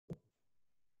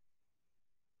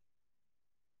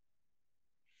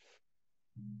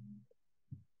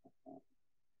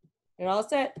You're all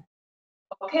set.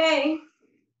 Okay.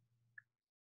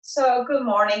 So good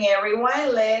morning,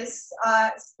 everyone. Let's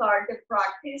start the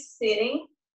practice sitting.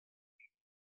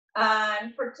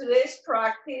 And for today's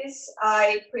practice,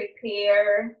 I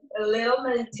prepare a little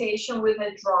meditation with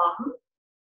a drum.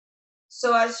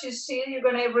 So as you see, you're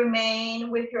going to remain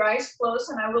with your eyes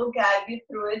closed, and I will guide you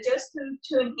through it just to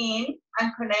tune in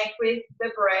and connect with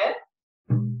the breath.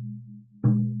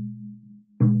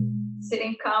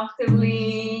 Sitting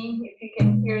comfortably, if you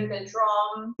can hear the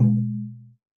drum.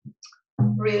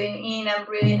 Breathing in and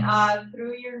breathing out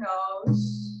through your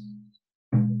nose.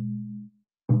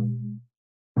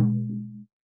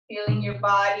 Feeling your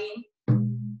body.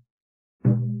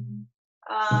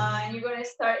 And you're going to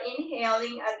start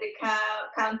inhaling at the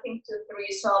counting to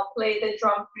 3. So I'll play the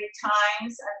drum 3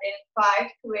 times and then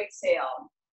 5 to exhale.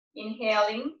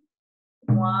 Inhaling.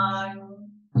 1,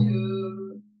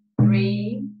 2,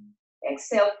 3.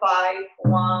 Exhale 5.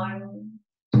 1,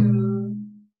 2,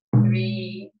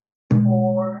 3,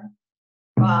 4,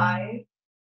 5.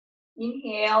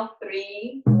 Inhale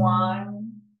 3.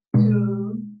 1,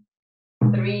 2,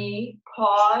 3.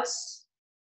 Pause.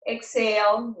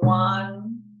 Exhale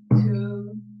 1,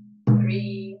 2,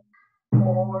 3,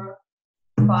 4,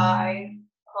 5.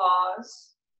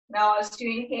 Pause. Now as you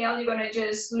inhale, you're going to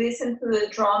just listen to the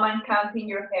drum and count in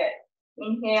your head.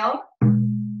 Inhale.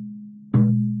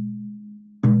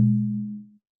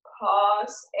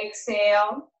 Pause.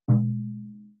 Exhale.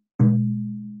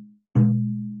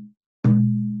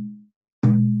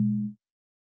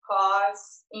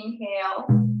 Pause. Inhale.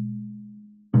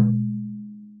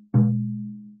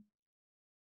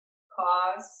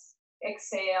 Pause.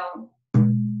 Exhale.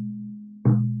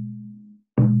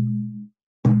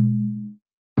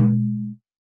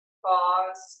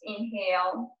 Pause.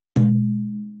 Inhale.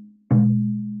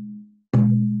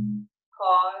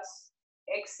 Pause.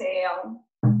 Exhale.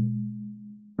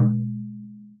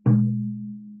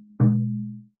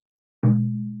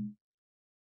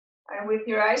 And with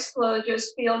your eyes closed,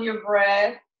 just feel your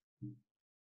breath.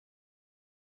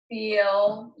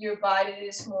 Feel your body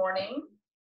this morning.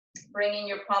 Bringing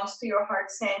your palms to your heart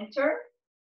center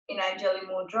in Anjali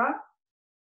Mudra.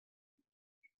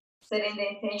 Setting the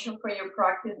intention for your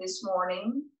practice this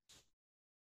morning.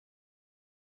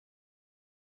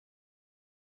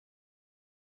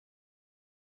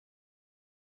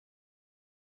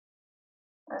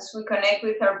 As we connect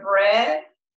with our breath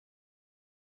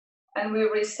and we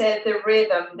reset the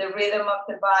rhythm of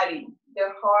the body,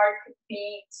 the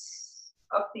heartbeats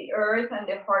of the earth and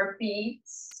the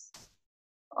heartbeats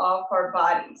of our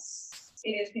bodies.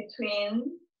 It is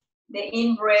between the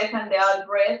in-breath and the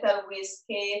out-breath that we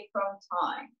escape from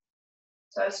time.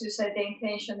 So as you set the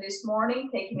intention this morning,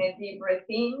 taking a deep breath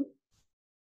in,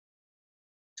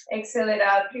 exhale it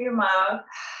out through your mouth,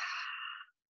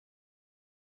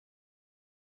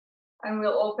 and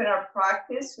we'll open our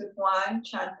practice with one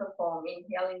chant of Om.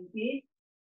 Inhaling deep.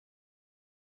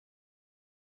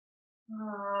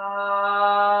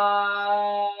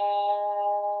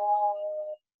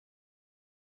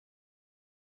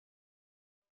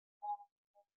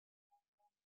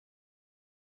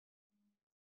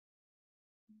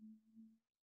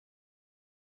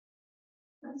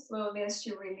 And slowly as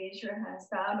you release your hands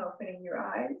down, opening your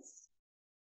eyes.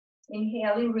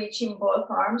 Inhaling, reaching both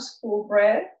arms, full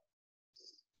breath.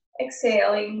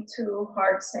 Exhaling to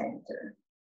heart center.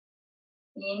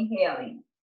 Inhaling,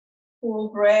 full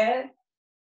breath.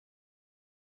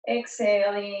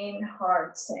 Exhaling,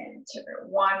 heart center.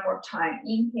 One more time.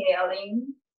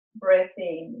 Inhaling, breath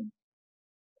in.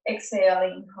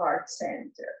 Exhaling, heart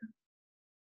center.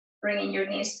 Bringing your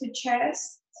knees to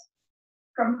chest.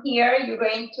 From here, you're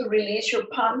going to release your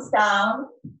palms down.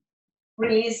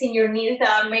 Releasing your knees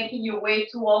down, making your way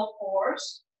to all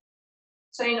fours.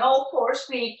 So in all fours,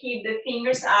 we keep the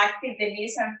fingers active, the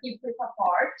knees are hip width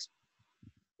apart.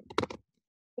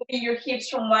 Moving your hips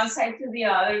from one side to the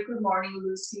other. Good morning,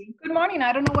 Lucy. Good morning.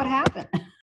 I don't know what happened.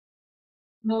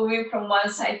 Moving from one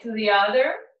side to the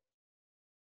other.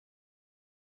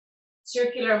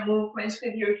 Circular movements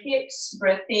with your hips.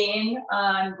 Breath in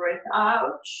and breath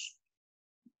out.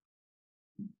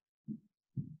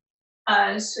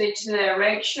 And switch the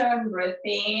direction. Breath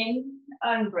in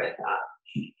and breath out.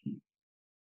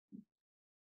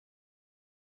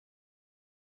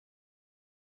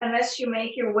 And as you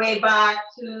make your way back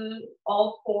to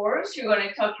all fours, you're going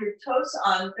to tuck your toes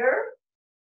under.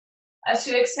 As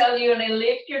you exhale, you're going to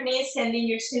lift your knees, sending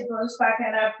your sit bones back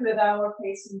and up to a downward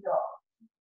facing dog.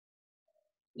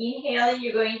 Inhaling,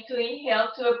 you're going to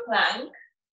inhale to a plank.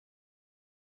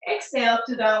 Exhale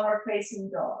to downward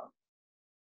facing dog.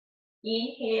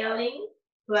 Inhaling,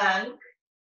 plank.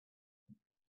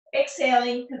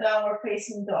 Exhaling to downward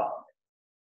facing dog.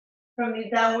 From the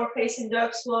downward facing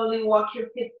dog, slowly walk your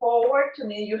feet forward to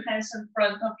kneel your hands in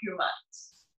front of your mat.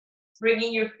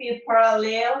 Bringing your feet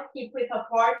parallel, hip width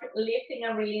apart, lifting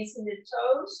and releasing the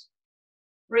toes.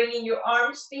 Bringing your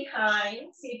arms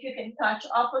behind. See if you can touch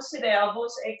opposite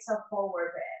elbows. Exhale,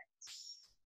 forward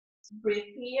bend.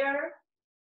 Breathe here.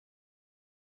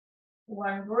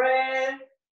 One breath.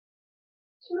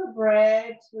 Two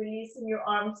breaths. Releasing your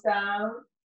arms down.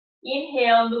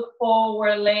 Inhale, look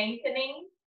forward, lengthening.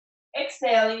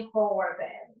 Exhaling, forward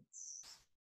bend.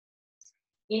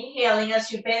 Inhaling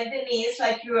as you bend the knees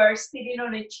like you are sitting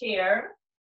on a chair.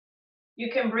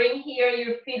 You can bring here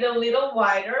your feet a little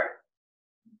wider.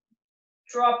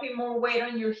 Dropping more weight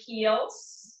on your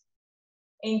heels.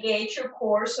 Engage your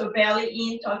core, so belly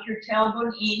in, tuck your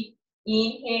tailbone in.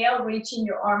 Inhale, reaching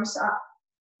your arms up.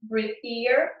 Breathe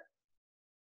here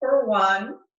for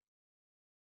 1,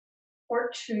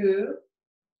 for 2,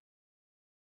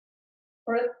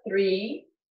 for 3.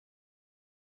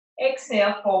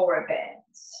 Exhale, forward bend.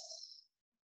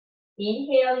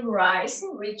 Inhaling,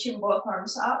 rising, reaching both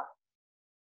arms up.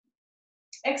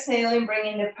 Exhaling,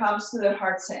 bringing the palms to the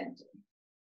heart center.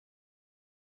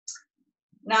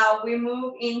 Now we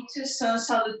move into sun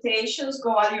salutations.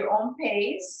 Go at your own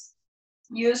pace.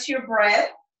 Use your breath.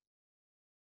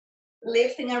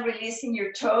 Lifting and releasing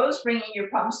your toes, bringing your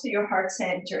palms to your heart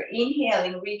center.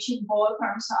 Inhaling, reaching both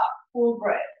arms up, full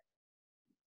breath.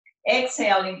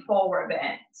 Exhaling, forward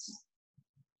bend.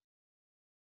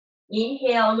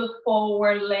 Inhale, look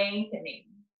forward, lengthening.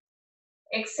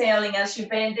 Exhaling as you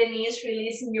bend the knees,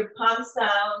 releasing your palms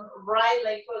down, right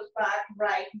leg goes back,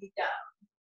 right knee down.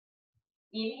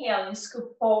 Inhaling,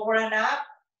 scoop forward and up.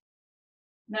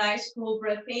 Nice full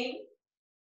breath in.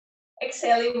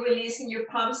 Exhaling, releasing your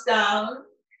palms down.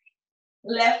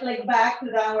 Left leg back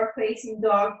to downward facing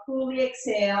dog. Fully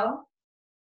exhale.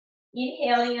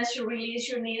 Inhaling as you release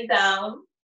your knees down.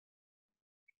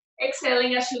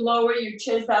 Exhaling as you lower your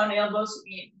chest down, elbows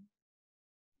in.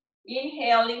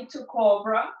 Inhaling to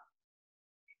cobra.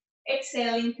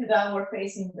 Exhaling to downward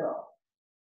facing dog.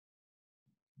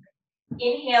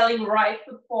 Inhaling, right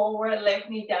foot forward, left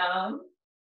knee down.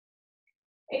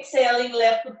 Exhaling,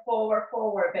 left foot forward,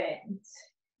 forward bend.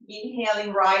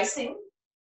 Inhaling, rising.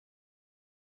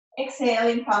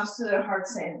 Exhaling, palms to the heart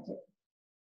center.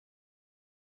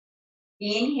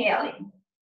 Inhaling.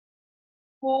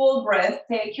 Full breath,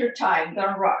 take your time,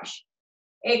 don't rush.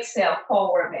 Exhale,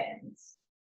 forward bend.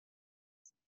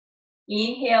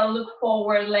 Inhale, look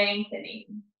forward,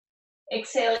 lengthening.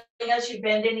 Exhaling as you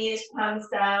bend the knees, palms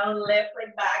down, left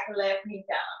leg back, left knee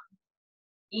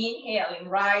down. Inhaling,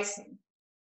 rising.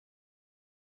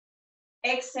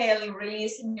 Exhaling,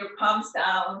 releasing your palms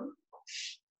down.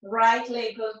 Right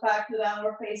leg goes back to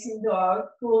downward facing dog.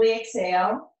 Fully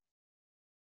exhale.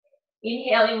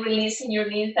 Inhaling, releasing your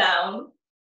knees down.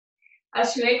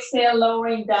 As you exhale,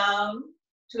 lowering down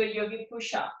to a yogi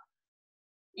push-up.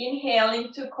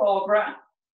 Inhaling to cobra.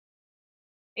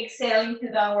 Exhaling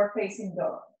to downward facing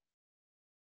dog.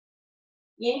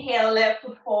 Inhale, left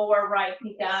foot forward, right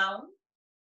knee down.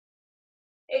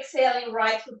 Exhaling,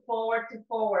 right foot forward to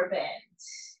forward bend.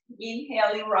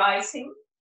 Inhaling, rising.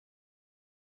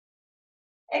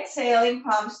 Exhaling,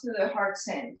 palms to the heart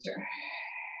center.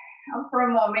 And for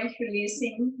a moment,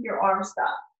 releasing your arms down.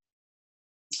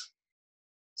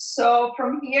 So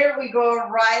from here, we go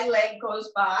right leg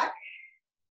goes back.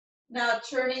 Now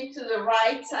turning to the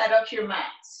right side of your mat.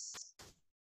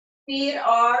 Feet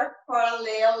are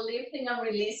parallel, lifting and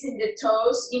releasing the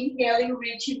toes. Inhaling,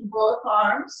 reaching both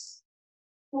arms.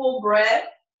 Full breath.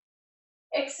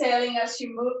 Exhaling as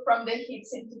you move from the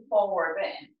hips into forward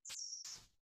bend.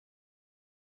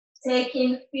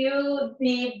 Taking few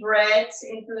deep breaths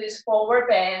into this forward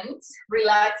bend.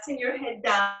 Relaxing your head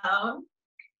down.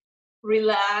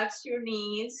 Relax your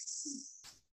knees.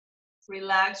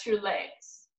 Relax your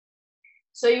legs.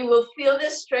 So you will feel the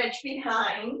stretch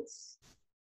behind.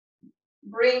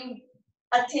 Bring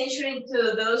attention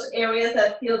into those areas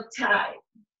that feel tight.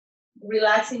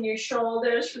 Relaxing your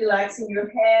shoulders, relaxing your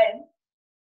head,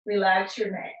 relax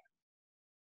your neck.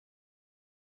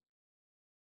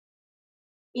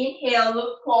 Inhale,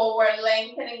 look forward,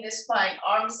 lengthening the spine,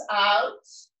 arms out,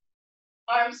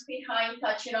 arms behind,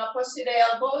 touching opposite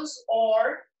elbows,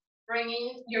 or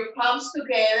bringing your palms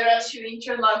together as you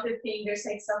interlock the fingers,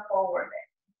 exhale forward.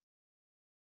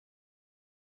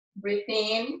 Breathe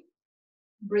in,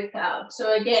 breathe out.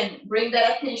 So again, bring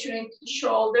that attention into the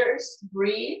shoulders,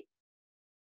 breathe.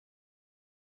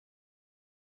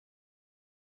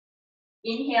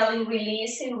 Inhaling,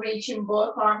 releasing, reaching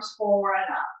both arms forward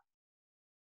and up.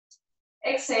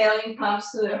 Exhaling, palms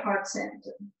to the heart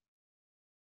center.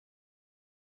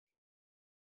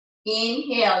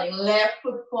 Inhaling, left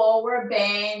foot forward,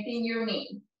 bending your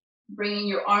knee. Bringing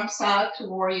your arms out to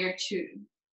warrior two.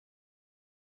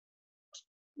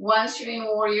 Once you're in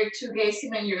warrior two,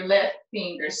 gazing on your left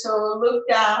finger. So look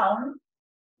down,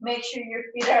 make sure your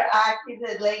feet are active,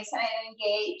 the legs are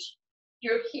engaged,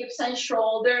 your hips and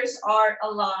shoulders are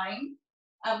aligned,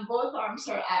 and both arms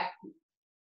are active.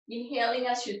 Inhaling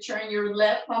as you turn your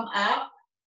left palm up,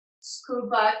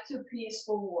 scoot back to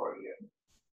peaceful warrior.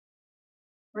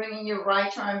 Bringing your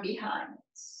right arm behind.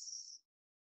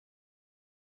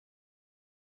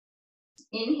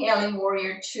 Inhaling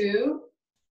warrior two.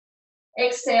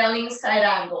 Exhaling side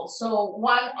angle. So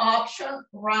one option,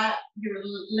 right, your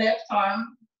left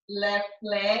arm, left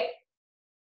leg,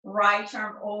 right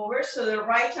arm over. So the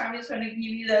right arm is going to give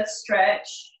you that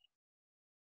stretch.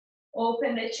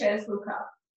 Open the chest, look up.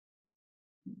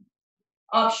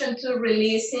 Option two,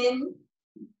 releasing,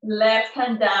 left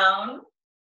hand down.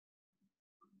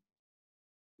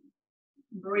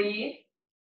 Breathe.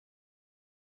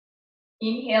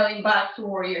 Inhaling back to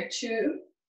warrior two.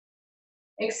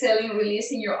 Exhaling,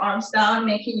 releasing your arms down,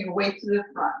 making your way to the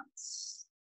front.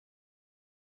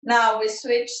 Now we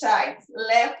switch sides.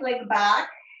 Left leg back,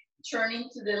 turning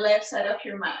to the left side of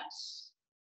your mat.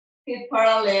 Feet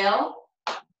parallel.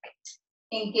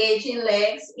 Engaging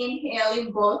legs,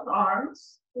 inhaling both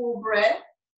arms, full breath.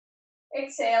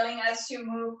 Exhaling as you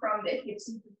move from the hips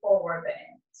into forward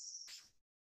bends.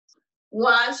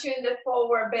 Once you're in the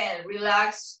forward bend,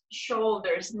 relax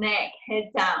shoulders, neck, head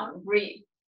down, breathe.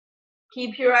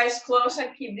 Keep your eyes closed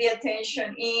and keep the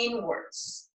attention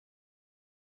inwards.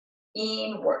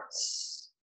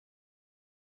 Inwards.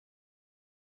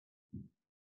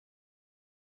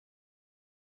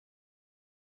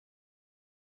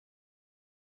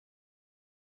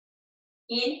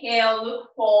 Inhale, look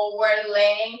forward,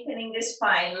 lengthening the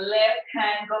spine. Left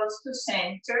hand goes to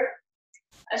center.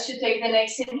 As you take the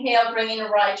next inhale, bringing the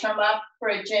right arm up for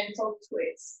a gentle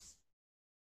twist.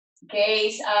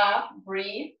 Gaze up,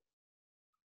 breathe.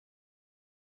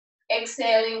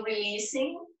 Exhaling,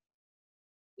 releasing.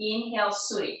 Inhale,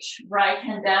 switch. Right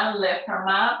hand down, left arm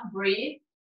up, breathe.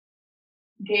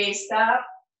 Gaze up.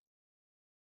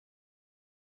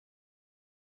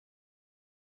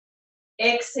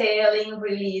 Exhaling,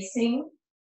 releasing.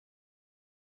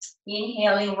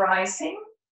 Inhaling, rising.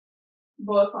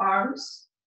 Both arms.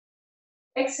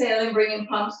 Exhaling, bringing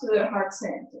palms to the heart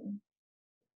center.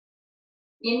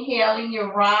 Inhaling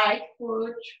your right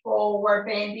foot forward,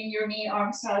 bending your knee,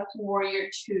 arms out to warrior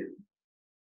two.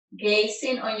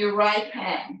 Gazing on your right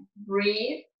hand.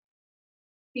 Breathe.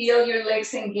 Feel your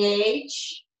legs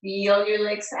engage. Feel your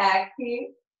legs active.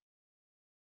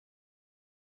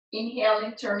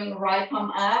 Inhaling, turning right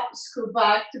palm up, scoot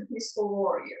back to peaceful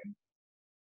warrior.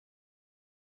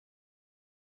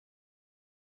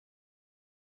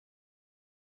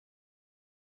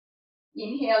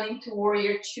 Inhaling to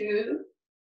warrior two.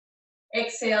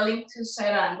 Exhaling to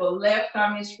side angle. Left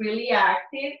arm is really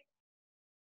active.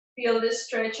 Feel the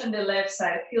stretch on the left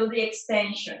side. Feel the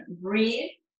extension.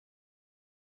 Breathe.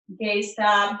 Gaze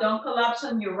up. Don't collapse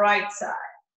on your right side.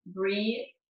 Breathe.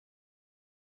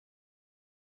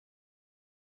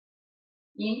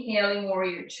 Inhaling,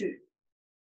 warrior two.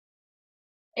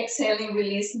 Exhaling,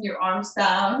 releasing your arms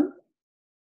down.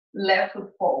 Left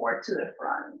foot forward to the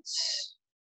front.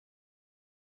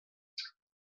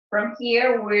 From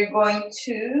here, we're going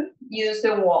to use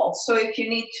the wall. So if you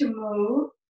need to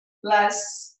move,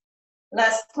 last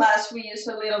class we used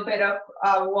a little bit of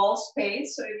wall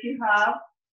space. So if you have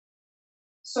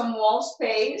some wall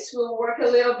space, we'll work a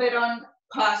little bit on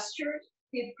posture,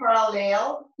 feet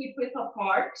parallel, hip width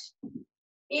apart.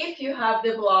 If you have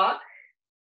the block,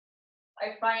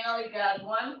 I finally got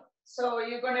one. So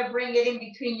you're gonna bring it in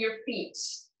between your feet.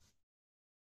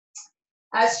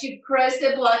 As you press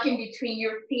the block in between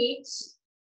your feet,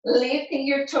 lifting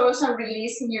your toes and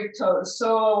releasing your toes.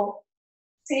 So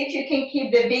see if you can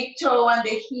keep the big toe and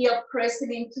the heel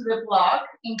pressing into the block,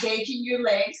 engaging your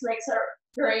legs. Legs are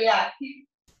very active.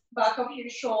 Back of your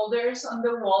shoulders on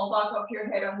the wall, back of your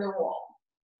head on the wall.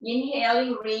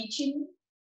 Inhaling, reaching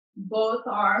both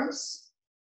arms.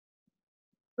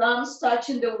 Thumbs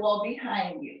touching the wall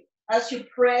behind you. As you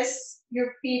press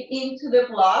your feet into the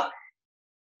block,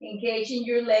 engaging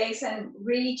your legs and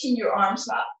reaching your arms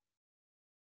up.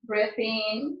 Breath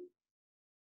in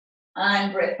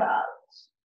and breath out.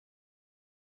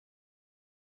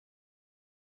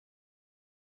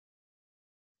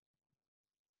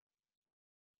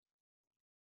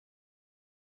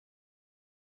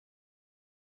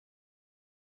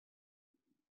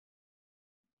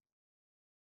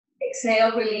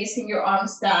 Exhale, releasing your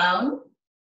arms down.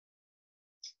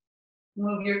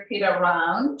 Move your feet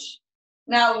around.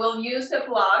 Now we'll use the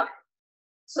block.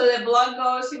 So the block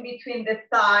goes in between the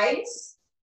thighs.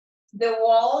 The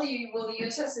wall you will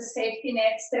use as a safety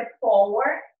net. Step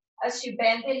forward. As you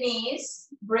bend the knees,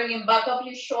 bringing back up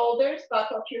your shoulders,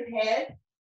 back up your head.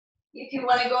 If you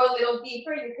want to go a little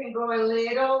deeper, you can go a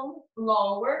little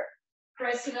lower,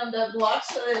 pressing on the block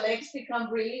so the legs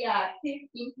become really active.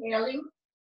 Inhaling,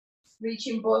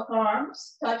 reaching both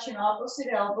arms, touching opposite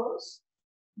elbows.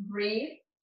 Breathe.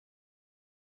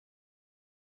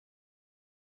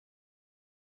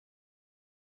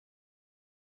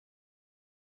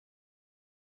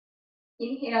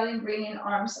 Inhaling, bringing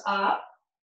arms up,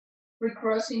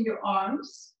 recrossing your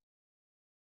arms.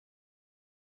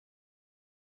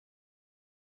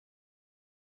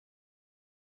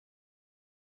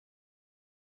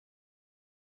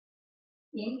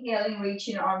 Inhaling,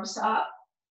 reaching arms up.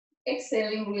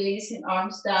 Exhaling, releasing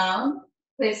arms down.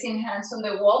 Placing hands on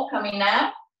the wall, coming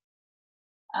up.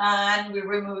 And we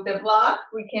remove the block.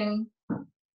 We can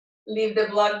leave the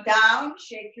block down,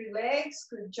 shake your legs,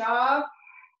 good job.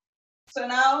 So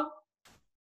now,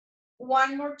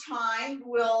 one more time,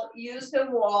 we'll use the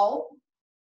wall.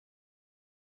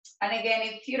 And again,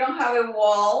 if you don't have a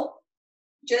wall,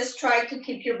 just try to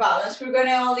keep your balance. We're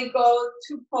gonna only go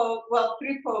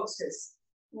three poses.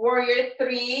 Warrior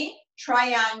 3,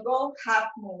 triangle, half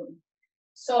moon.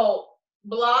 So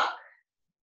block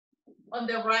on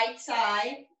the right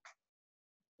side,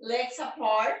 legs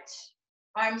apart,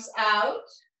 arms out,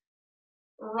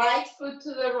 right foot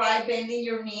to the right, bending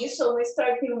your knees. So we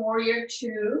start in warrior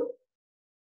 2.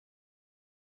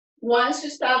 Once you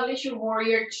establish your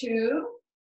warrior 2,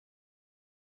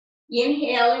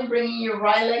 inhaling, bringing your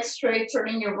right leg straight,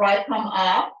 turning your right palm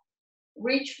up,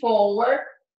 reach forward,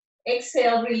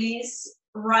 exhale, release,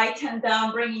 right hand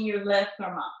down, bringing your left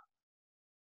arm up.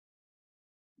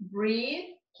 Breathe,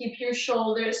 keep your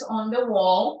shoulders on the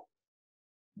wall.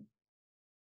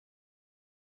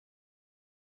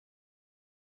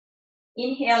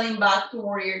 Inhaling back to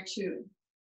warrior 2.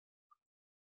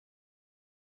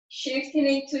 Shifting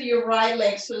into your right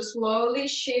leg, so slowly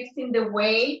shifting the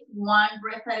weight, one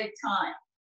breath at a time.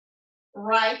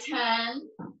 Right hand,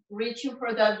 reaching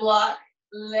for that block,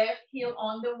 left heel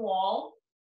on the wall,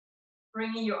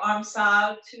 bringing your arms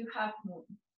out to half moon.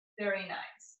 Very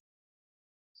nice.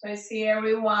 So I see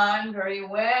everyone very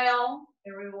well.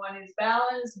 Everyone is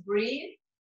balanced. Breathe.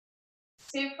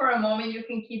 See for a moment, you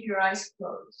can keep your eyes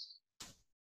closed.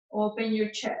 Open your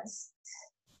chest.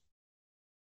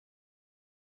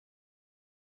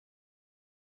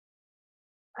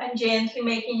 And gently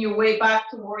making your way back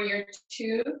to warrior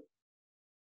 2.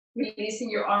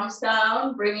 Releasing your arms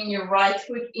down, bringing your right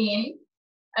foot in.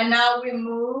 And now we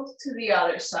move to the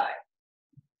other side.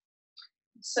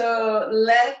 So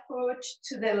left foot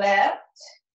to the left.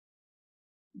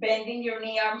 Bending your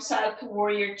knee, arms out to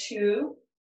warrior 2.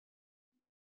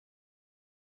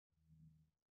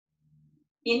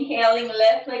 Inhaling,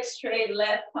 left leg straight,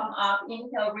 left palm up.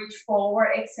 Inhale, reach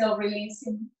forward. Exhale,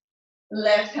 releasing.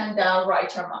 Left hand down,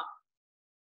 right arm up.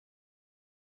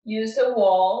 Use the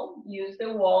wall,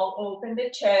 open the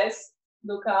chest,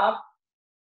 look up.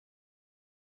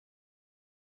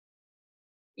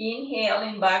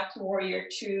 Inhaling back to warrior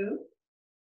 2.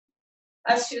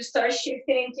 As you start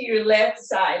shifting into your left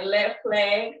side, left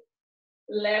leg,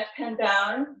 left hand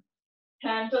down,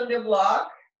 hand on the block,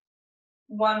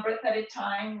 one breath at a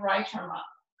time, right arm up.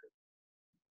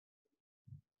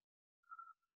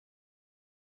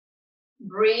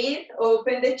 Breathe,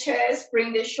 open the chest,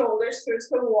 bring the shoulders towards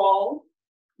the wall.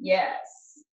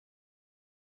 Yes.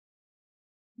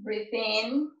 Breathe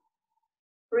in,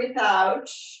 breathe out.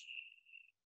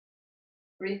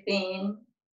 Breathe in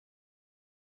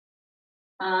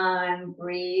and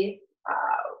breathe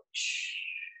out.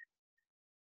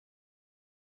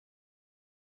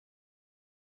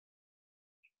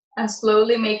 And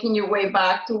slowly making your way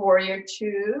back to warrior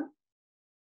 2.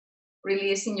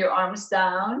 Releasing your arms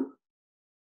down.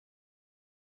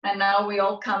 And now we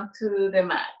all come to the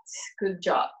mat. Good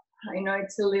job. I know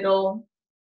it's a little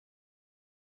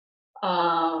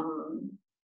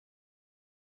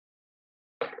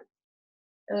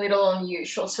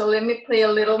unusual. So let me play a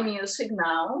little music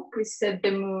now. We set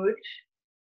the mood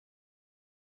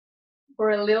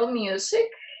for a little music.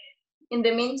 In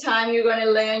the meantime, you're gonna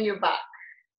lay on your back.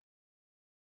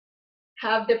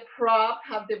 Have the prop,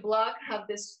 have the block, have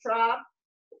the strap,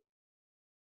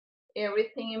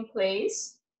 everything in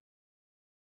place.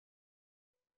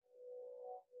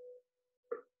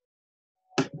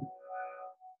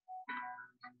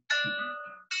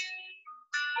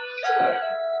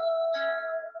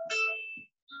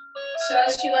 So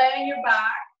as you lay on your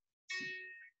back,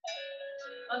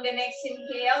 On the next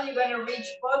inhale, you're gonna reach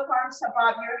both arms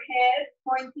above your head,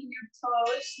 pointing your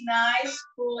toes, nice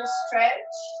full stretch.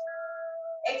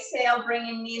 Exhale,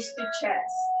 bringing knees to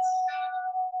chest.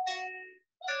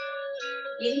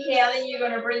 Inhaling, you're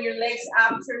gonna bring your legs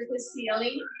up towards the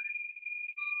ceiling.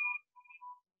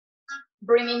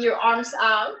 Bringing your arms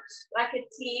out like a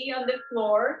T on the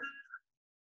floor.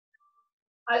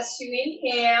 As you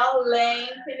inhale,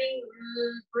 lengthening,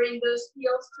 bring those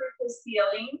heels towards the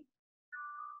ceiling.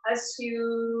 As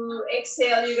you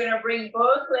exhale, you're gonna bring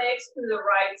both legs to the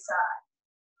right side.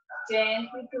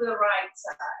 Gently to the right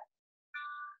side.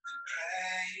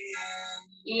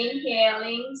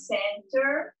 Inhaling,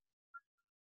 center.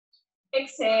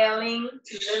 Exhaling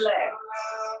to the left.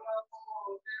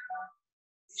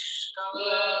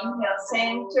 Inhale,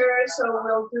 center. So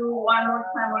we'll do one more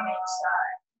time on each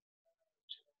side.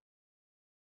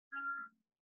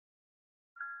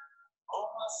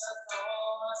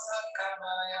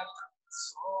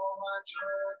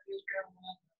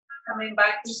 Coming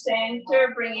back to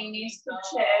center, bringing knees to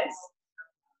chest.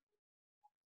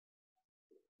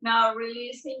 Now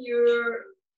releasing your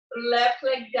left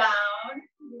leg down.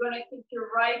 You're gonna keep your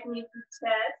right knee to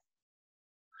chest.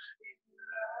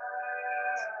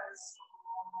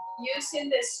 Using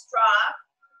the strap,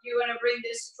 you're gonna bring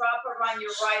this strap around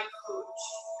your right foot.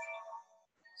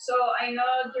 So I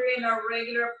know during our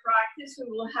regular practice, we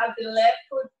will have the left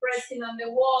foot pressing on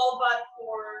the wall, but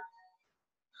for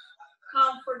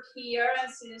comfort here,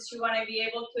 and since you wanna be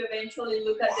able to eventually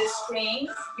look at the screen,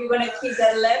 you're gonna keep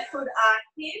the left foot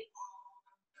active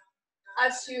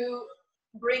as you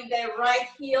bring the right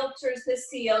heel towards the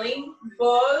ceiling,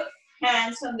 both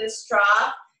hands on the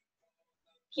strap.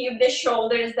 Keep the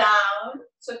shoulders down.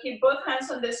 So keep both hands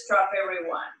on the strap,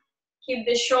 everyone. Keep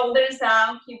the shoulders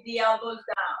down, keep the elbows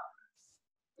down.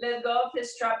 Let go of the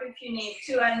strap if you need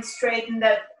to and straighten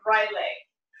that right leg.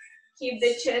 Keep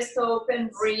the chest open,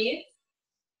 breathe.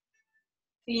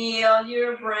 Feel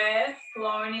your breath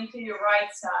flowing into your right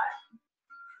side.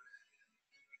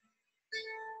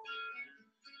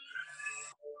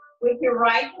 With your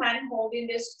right hand holding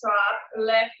the strap,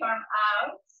 left arm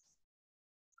out.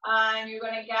 And you're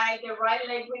gonna guide the right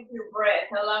leg with your breath,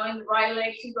 allowing the right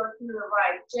leg to go to the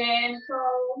right.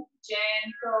 Gentle,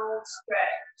 gentle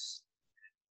stretch.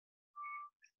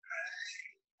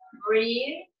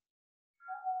 Breathe.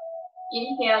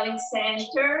 Inhaling,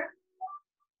 center.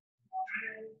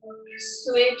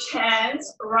 Switch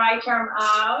hands, right arm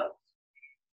out.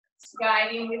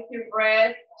 Guiding with your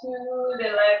breath to the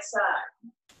left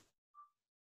side.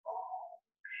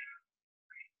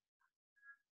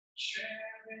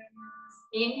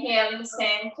 Inhaling,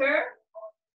 center.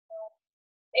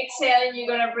 Exhaling, you're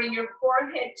gonna bring your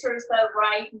forehead towards the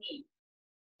right knee.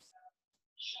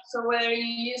 So whether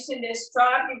you're using the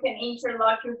strap, you can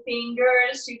interlock your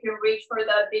fingers, you can reach for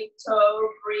that big toe,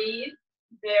 breathe.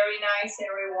 Very nice,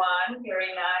 everyone,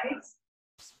 very nice.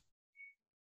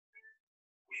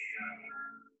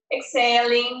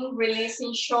 Exhaling,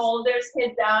 releasing shoulders,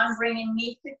 head down, bringing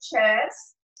knee to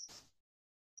chest.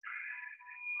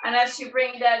 And as you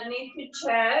bring that knee to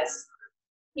chest,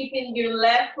 keeping your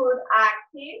left foot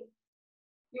active,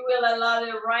 you will allow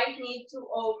the right knee to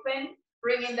open,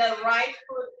 bringing the right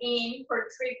foot in for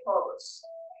tree pose.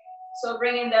 So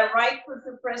bringing the right foot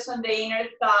to press on the inner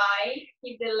thigh,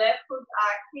 keep the left foot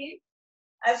active.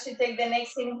 As you take the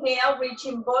next inhale,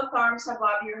 reaching both arms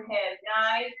above your head.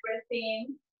 Nice breath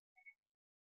in.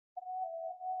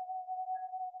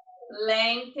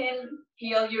 Lengthen,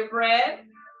 feel your breath.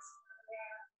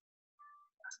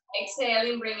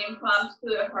 Exhaling, bringing palms to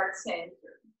the heart center.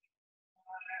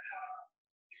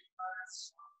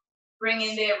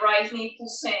 Bringing the right knee to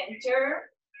center.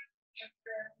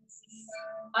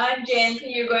 And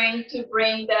gently, you're going to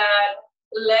bring that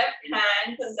left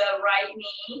hand on the right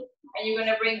knee. And you're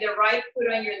going to bring the right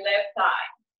foot on your left thigh.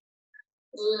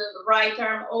 Right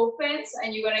arm opens,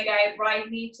 and you're going to guide right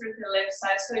knee to the left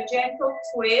side. So a gentle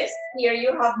twist. Here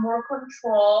you have more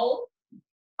control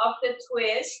of the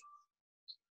twist.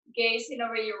 Gazing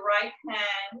over your right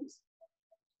hand.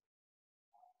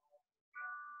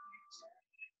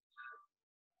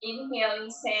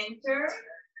 Inhaling, center.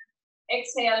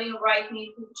 Exhaling, right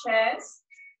knee to chest.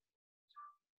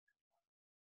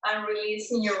 And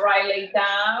releasing your right leg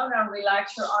down and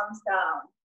relax your arms down.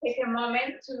 Take a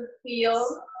moment to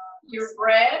feel your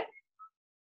breath.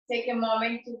 Take a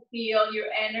moment to feel your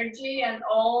energy and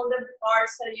all the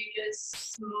parts that you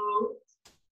just moved.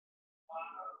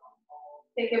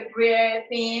 Take a breath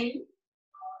in.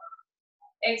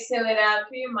 Exhale it out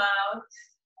through your mouth.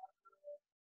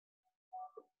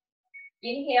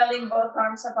 Inhaling both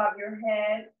arms above your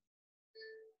head.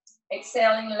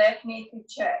 Exhaling left knee to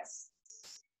chest.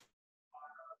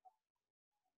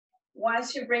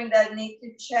 Once you bring that knee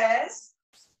to chest,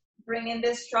 bring in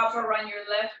the strap around your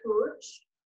left foot.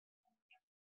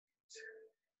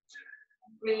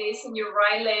 Releasing your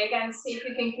right leg and see if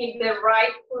you can keep the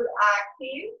right foot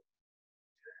active.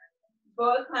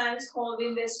 Both hands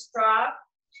holding the strap.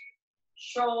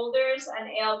 Shoulders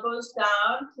and elbows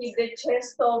down. Keep the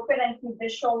chest open and keep the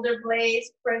shoulder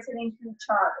blades pressing into each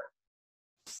other.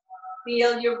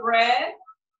 Feel your breath.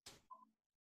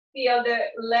 Feel the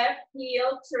left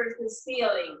heel towards the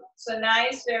ceiling. So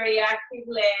nice, very active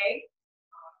leg.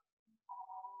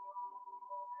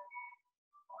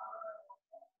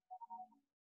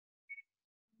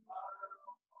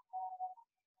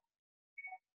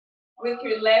 With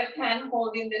your left hand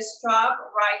holding the strap,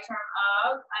 right arm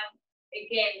out, and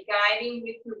again, guiding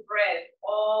with your breath,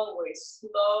 always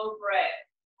slow breath.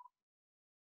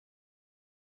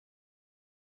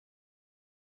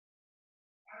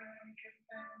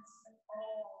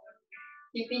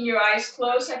 Keeping your eyes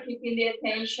closed and keeping the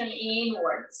attention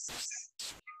inwards.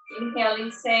 Inhaling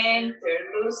center,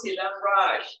 lucid and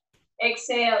rush.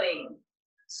 Exhaling,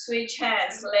 switch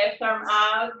hands, left arm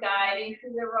out, guiding to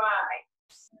the right,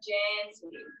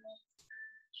 gently.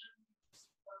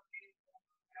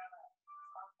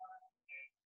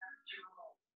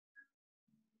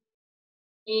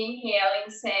 Inhaling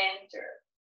center.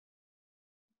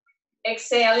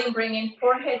 Exhaling, bringing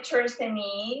forehead towards the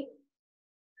knee.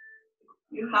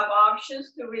 You have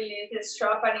options to release the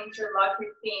strap and interlock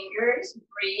your fingers.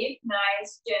 Breathe,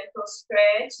 nice, gentle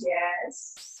stretch.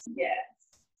 Yes, yes.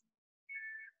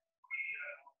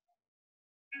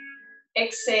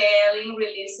 Exhaling,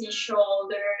 releasing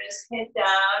shoulders, head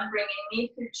down, bringing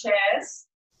knee to chest.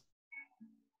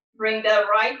 Bring the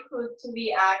right foot to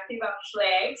be active and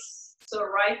flex. So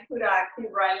right foot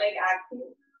active, right leg active.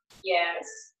 Yes.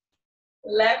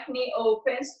 Left knee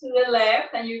opens to the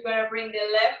left, and you're gonna bring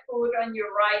the left foot on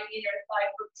your right inner thigh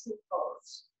for tree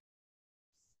pose.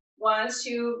 Once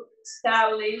you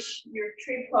establish your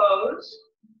tree pose,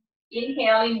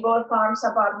 inhaling both arms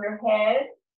above your head.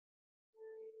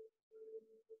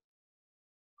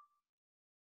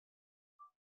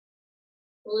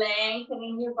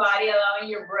 Lengthening your body, allowing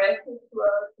your breath to flow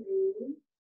through.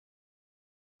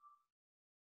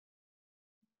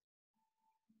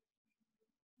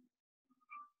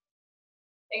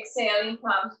 Exhaling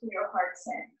comes to your heart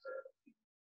center.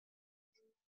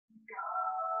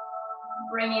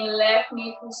 Bringing left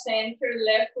knee to center,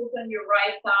 left foot on your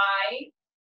right thigh.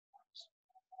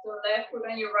 So left foot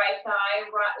on your right thigh,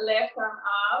 left arm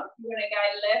out. You're gonna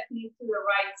guide left knee to the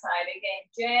right side. Again,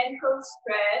 gentle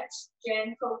stretch,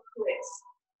 gentle twist.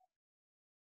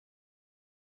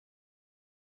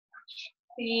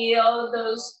 Feel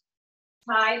those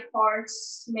tight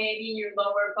parts, maybe in your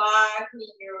lower back, in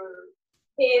your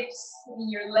hips, in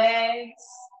your legs,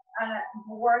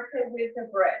 and work it with the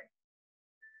breath.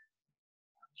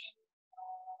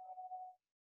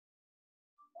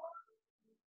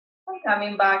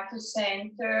 Coming back to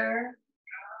center,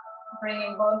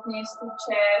 bringing both knees to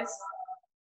chest.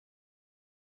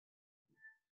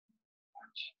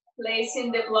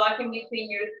 Placing the block in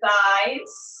between your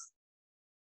thighs.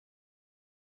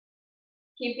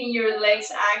 Keeping your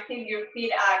legs active, your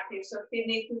feet active. So feet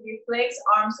need to be flexed,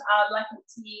 arms out like a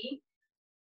T.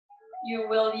 You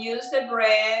will use the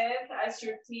breath as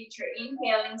your teacher.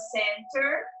 Inhaling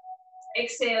center,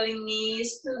 exhaling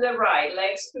knees to the right,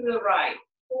 legs to the right.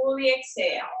 Fully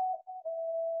exhale.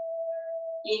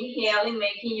 Inhaling,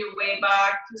 making your way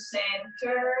back to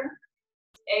center.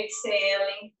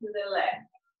 Exhaling to the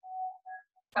left.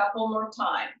 Couple more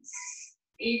times.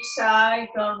 Each side,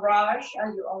 don't rush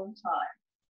at your own time.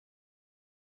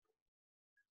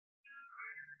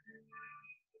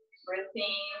 Breathe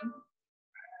in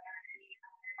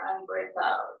and breathe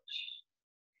out.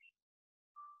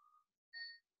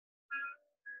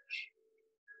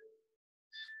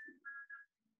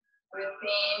 Breathe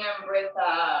in and breathe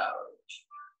out.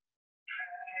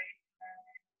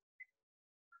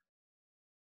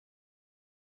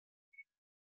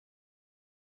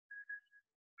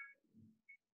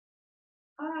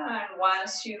 And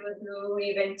once you do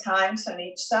even times on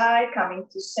each side, coming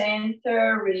to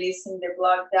center, releasing the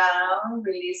block down,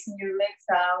 releasing your legs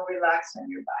down, relax on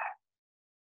your back.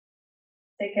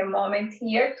 Take a moment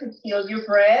here to feel your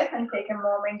breath and take a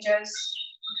moment just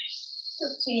to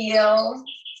feel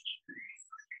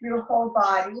your whole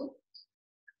body.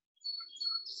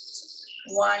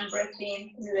 One breath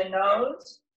in through the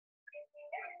nose.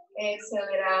 Exhale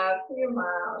it out through your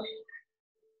mouth.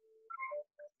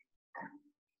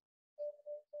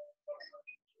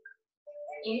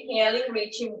 Inhaling,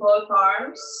 reaching both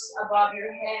arms above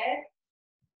your head.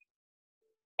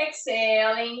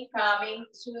 Exhaling, coming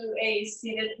to a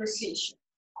seated position.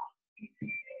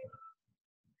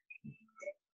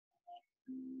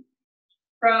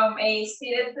 From a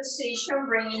seated position,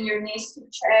 bringing your knees to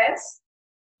chest.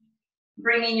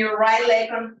 Bringing your right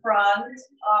leg on front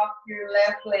of your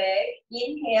left leg.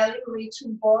 Inhaling,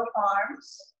 reaching both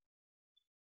arms.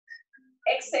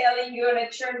 Exhaling, you're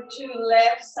gonna turn to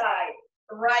left side.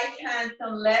 Right hand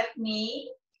on left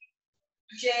knee.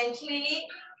 Gently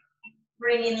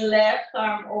bringing left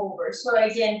arm over. So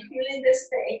again, feeling this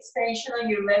extension on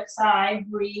your left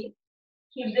side. Breathe.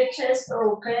 Keep the chest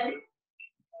open.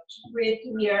 Breathe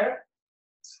here.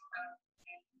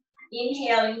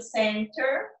 Inhaling,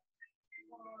 center.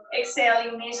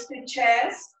 Exhaling, knees to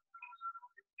chest.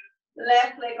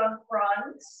 Left leg on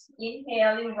front.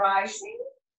 Inhaling, rising.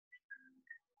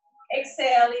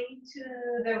 Exhaling to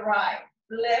the right.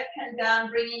 Left hand down,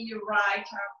 bringing your right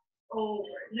arm over.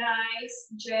 Nice,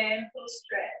 gentle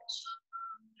stretch.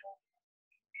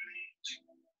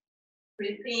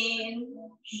 Breathe in,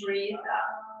 breathe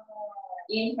out.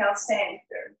 Inhale,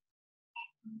 center.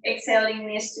 Exhaling,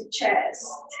 knees to chest.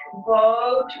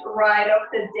 Both right of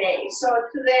the day. So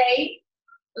today,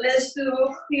 let's do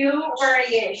a few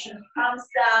variations. Palms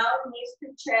down, knees to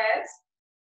chest.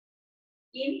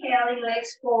 Inhaling,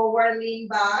 legs forward, lean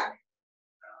back.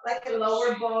 Like a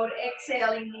lower boat,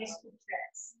 exhaling, knees to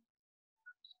chest.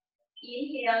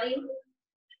 Inhaling,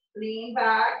 lean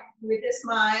back with a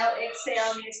smile.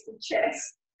 Exhale, knees to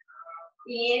chest.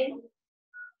 In,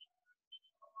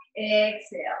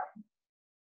 exhale.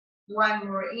 One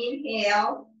more,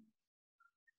 inhale,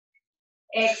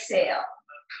 exhale.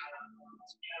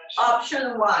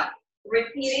 Option one,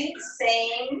 repeating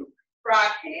same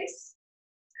practice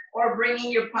or bringing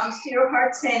your palms to your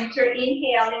heart center,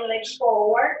 inhaling, legs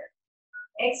forward,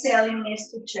 exhaling, knees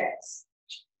to chest.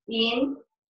 In,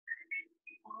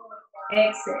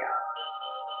 exhale.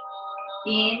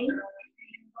 In,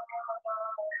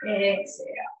 exhale.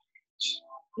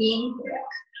 Inhale.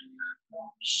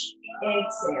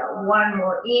 Exhale. One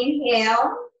more.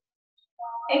 Inhale.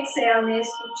 Exhale, knees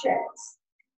to chest.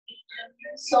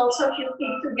 Soles of your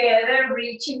feet together,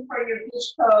 reaching for your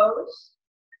beach pose.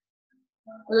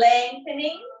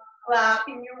 Lengthening,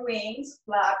 flapping your wings,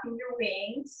 flapping your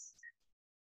wings.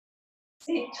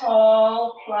 Sit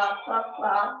tall, flap, flap,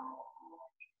 flap.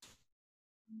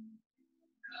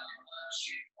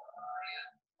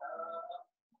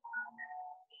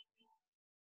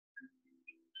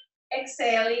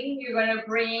 Exhaling, you're gonna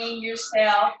bring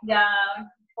yourself down,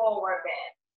 forward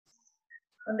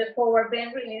bend. On the forward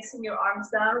bend, releasing your arms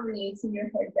down, releasing your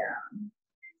head down.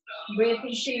 Breathe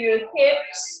into your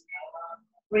hips,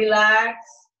 relax.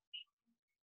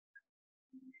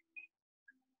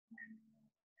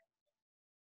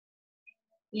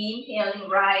 Inhaling,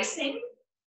 rising.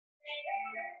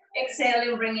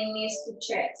 Exhaling, bringing knees to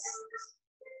chest.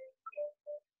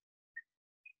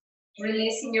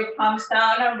 Releasing your palms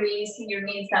down and releasing your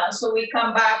knees down. So we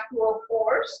come back to a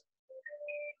force.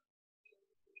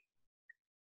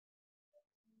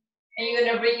 And you're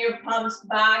gonna bring your palms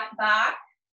back, back,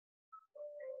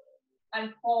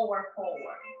 and forward,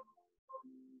 forward.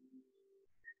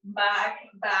 Back,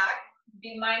 back.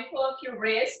 Be mindful of your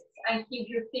wrists and keep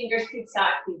your fingertips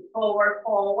active. Forward,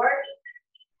 forward.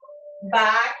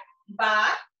 Back,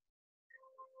 back.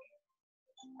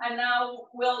 And now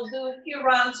we'll do a few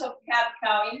rounds of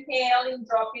cat-cow. Inhaling,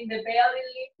 dropping the belly,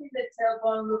 lifting the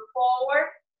tailbone, look forward.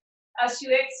 As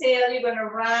you exhale, you're gonna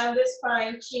round the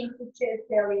spine, chin to chest,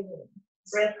 belly in.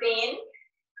 Breath in.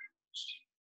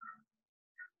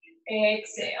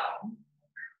 Exhale.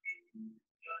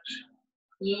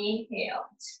 Inhale.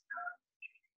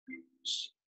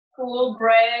 Full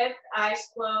breath, eyes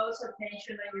closed,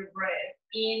 attention on your breath.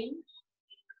 In.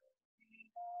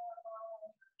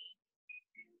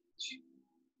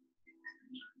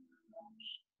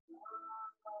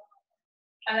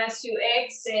 And as you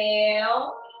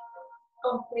exhale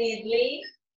completely,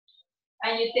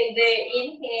 and you take the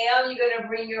inhale, you're gonna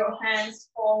bring your hands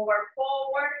forward,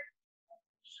 forward,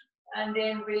 and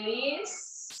then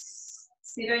release.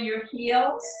 Sit on your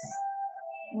heels,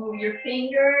 move your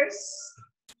fingers,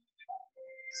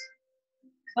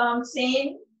 thumbs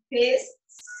in,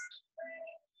 fists,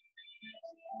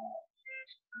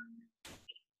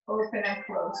 open and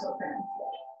close, open and close.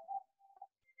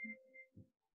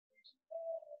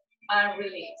 And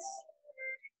release.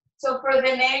 So for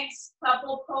the next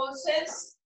couple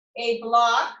poses, a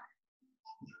block.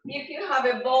 If you have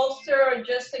a bolster or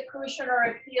just a cushion or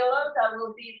a pillow, that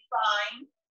will be fine.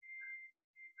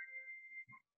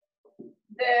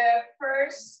 The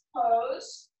first pose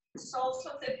pose. Soles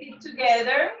of the feet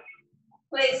together.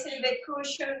 Placing the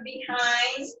cushion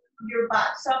behind your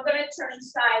back. So I'm going to turn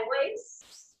sideways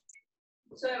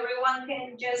so everyone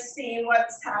can just see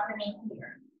what's happening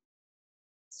here.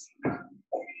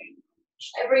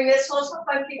 I bring the soles of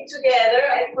my feet together.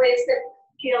 I place the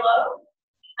pillow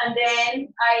and then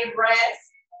I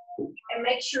rest and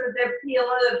make sure the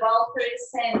pillow, the ball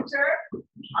is center.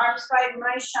 Arms by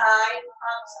my side,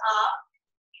 arms up.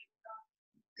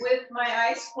 With my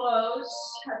eyes closed,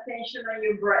 attention on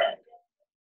your breath.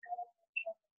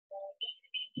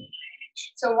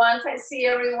 So once I see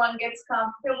everyone gets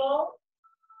comfortable,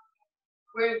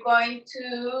 we're going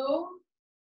to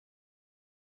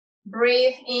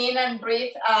breathe in and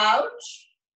breathe out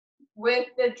with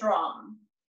the drum.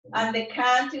 And the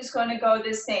count is going to go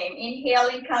the same.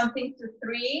 Inhaling, counting to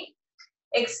 3.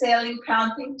 Exhaling,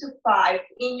 counting to 5.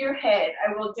 In your head,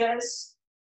 I will just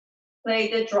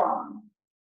play the drum.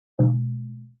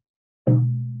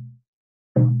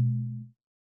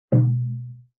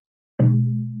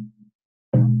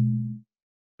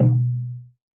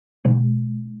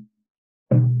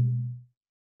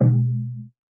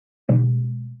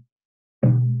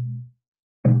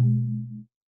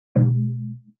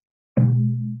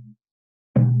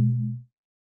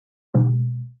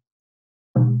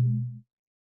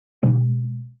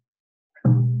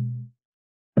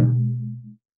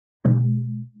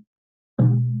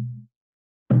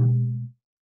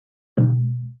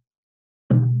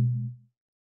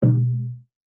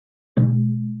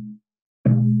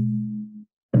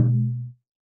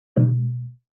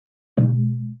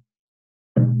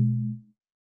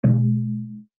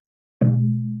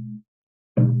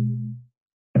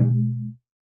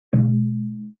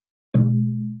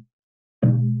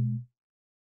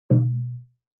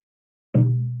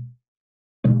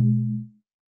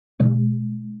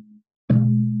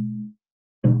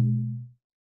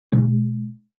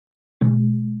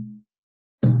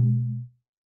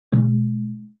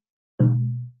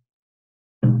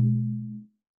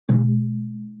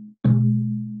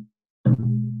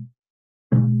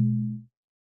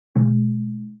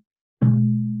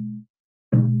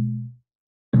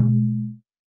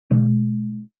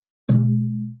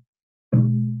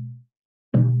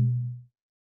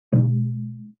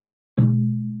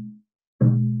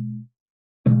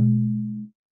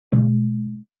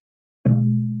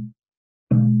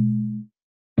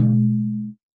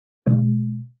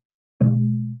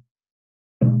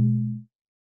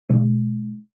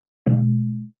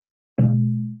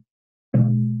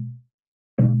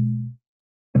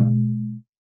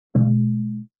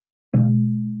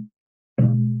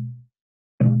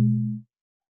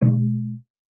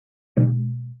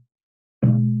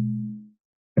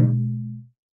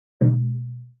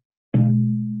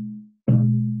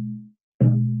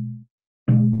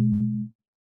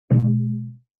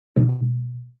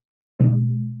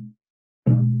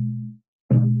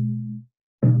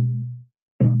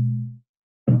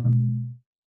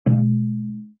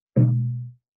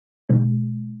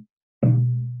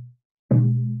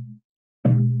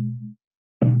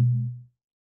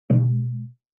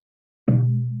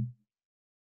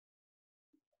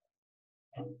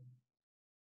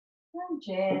 And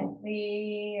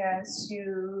gently, as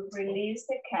you release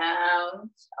the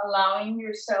count, allowing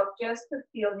yourself just to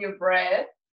feel your breath,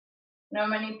 no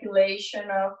manipulation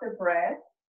of the breath.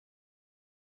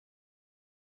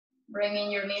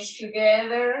 Bringing your knees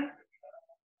together,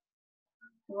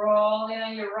 rolling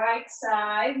on your right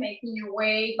side, making your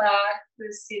way back to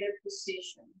the seated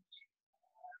position.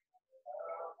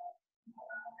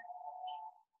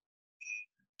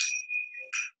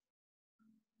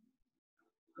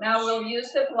 Now we'll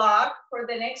use the block for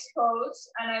the next pose,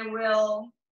 and I will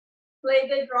play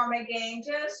the drum again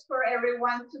just for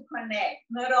everyone to connect,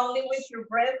 not only with your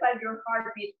breath, but your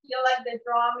heartbeat. Feel like the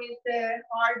drum is the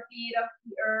heartbeat of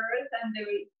the earth and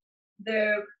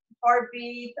the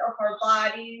heartbeat of our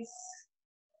bodies.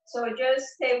 So just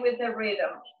stay with the rhythm.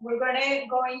 We're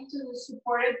go into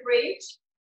supported bridge.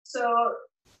 So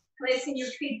placing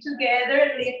your feet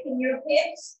together, lifting your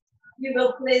hips. You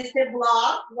will place the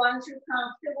block. Once you're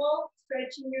comfortable,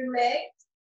 stretching your legs.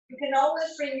 You can always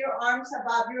bring your arms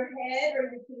above your head, or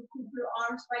you can keep your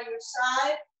arms by your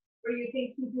side, or you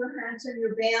can keep your hands on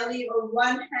your belly, or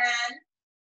one hand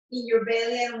in your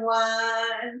belly and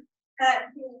one hand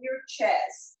in your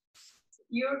chest.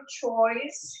 Your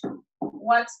choice,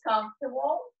 what's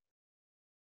comfortable.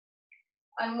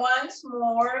 And once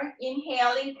more,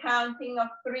 inhaling, counting of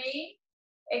 3,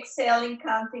 exhaling,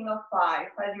 counting of 5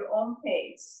 at your own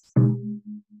pace.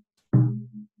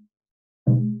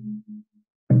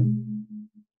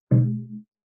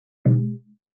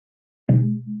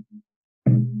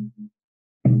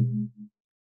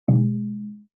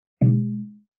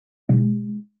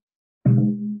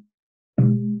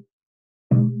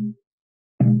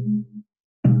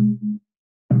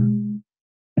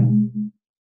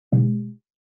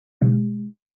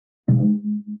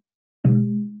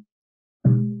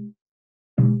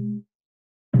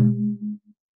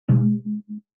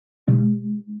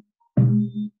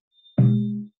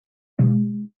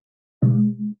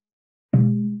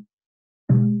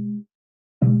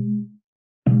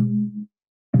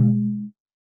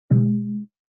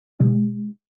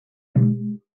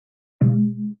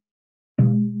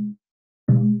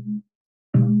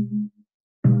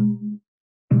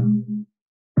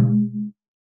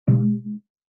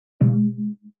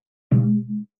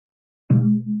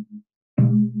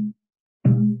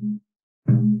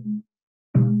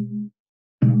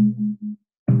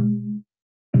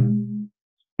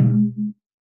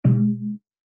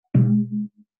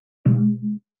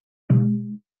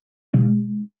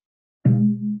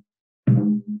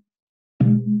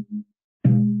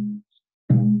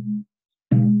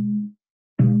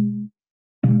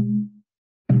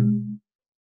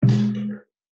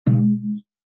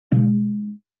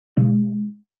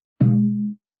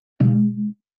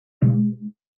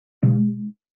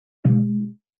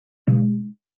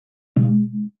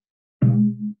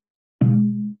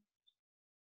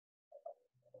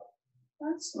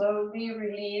 Slowly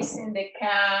releasing the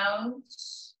count,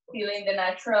 feeling the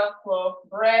natural flow of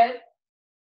breath.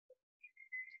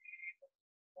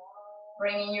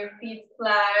 Bringing your feet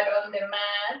flat on the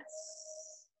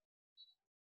mats.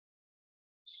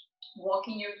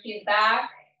 Walking your feet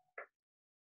back.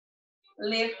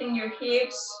 Lifting your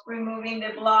hips, removing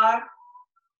the block.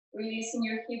 Releasing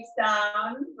your hips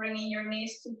down, bringing your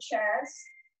knees to chest.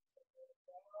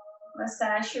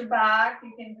 Massage your back.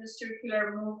 You can do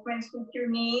circular movements with your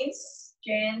knees,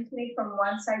 gently from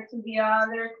one side to the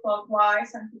other,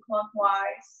 clockwise,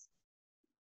 anti-clockwise.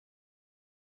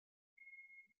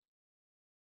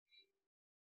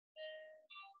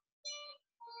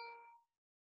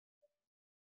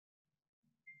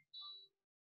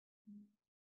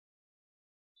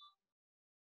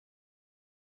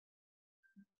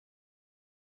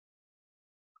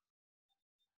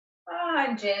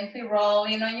 And gently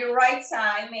rolling on your right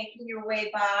side, making your way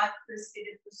back to the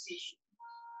seated position.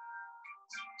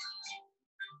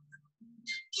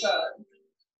 Good.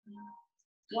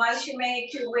 Once you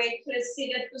make your way to a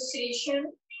seated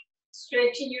position,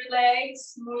 stretching your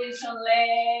legs, moving some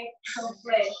leg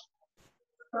complete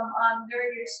from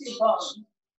under your sit bone.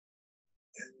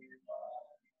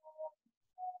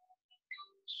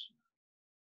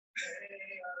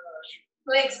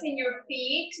 Flexing your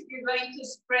feet, you're going to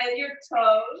spread your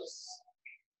toes.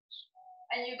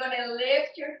 And you're going to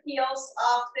lift your heels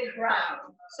off the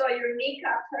ground. So your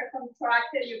kneecaps are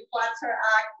contracted, your quads are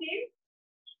active.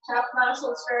 Calf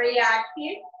muscles very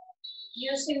active.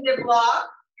 Using the block.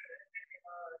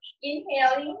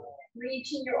 Inhaling,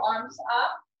 reaching your arms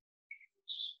up.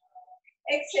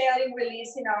 Exhaling,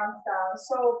 releasing arms down.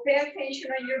 So pay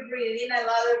attention on your breathing. Allow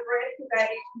the breath to guide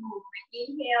each movement.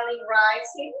 Inhaling,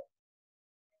 rising.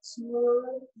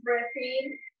 Smooth breath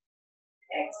in.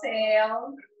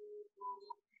 Exhale.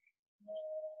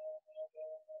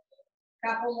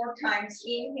 Couple more times.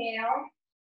 Inhale.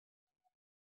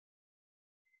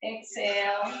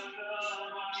 Exhale.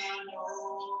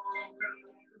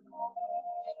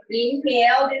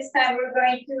 Inhale. This time we're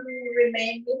going to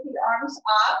remain with the arms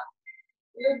up.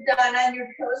 Look down on your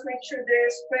toes. Make sure they're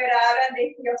spread out and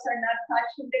the heels are not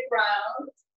touching the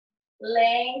ground.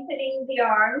 Lengthening the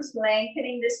arms,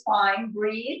 lengthening the spine.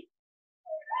 Breathe.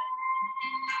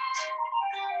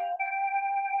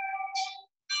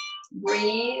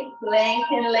 Breathe.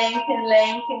 Lengthen, lengthen,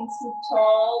 lengthen. Sit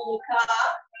tall. Look up.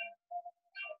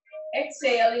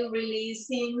 Exhaling,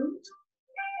 releasing.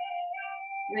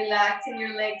 Relaxing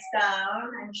your legs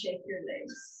down and shake your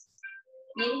legs.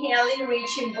 Inhaling,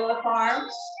 reaching both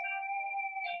arms.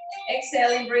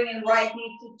 Exhaling, bringing right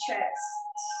knee to chest.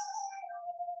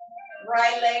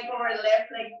 Right leg over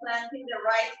left leg, planting the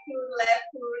right foot, left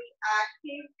foot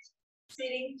active.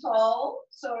 Sitting tall,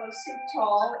 so sit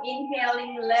tall.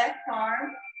 Inhaling, left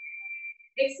arm.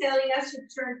 Exhaling as you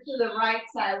turn to the right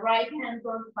side. Right hand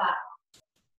goes back.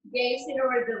 Gazing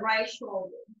over the right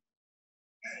shoulder.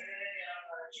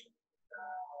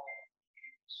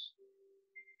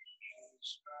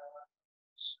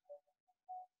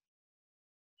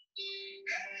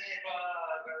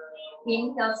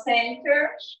 Inhale, center.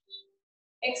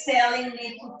 Exhaling,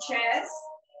 knee to chest.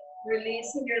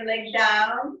 Releasing your leg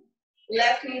down.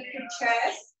 Left knee to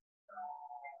chest.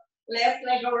 Left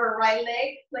leg over right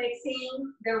leg.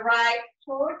 Flexing the right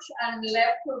foot and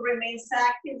left foot remains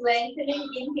active. Lengthening.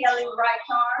 Inhaling, right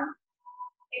arm.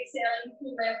 Exhaling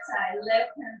to left side.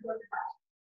 Left hand goes back.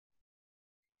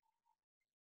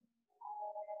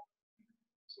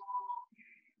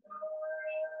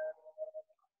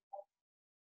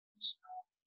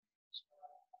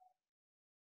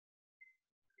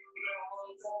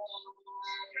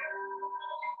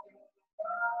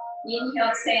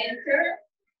 Inhale, center.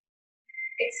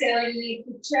 Exhale, lift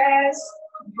the chest,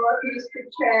 both knees to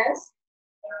chest.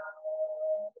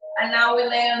 And now we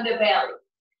lay on the belly.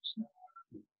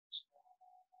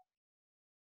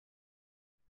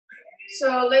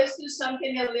 So let's do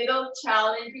something a little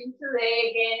challenging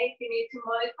today. Again, if you need to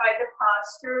modify the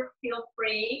posture, feel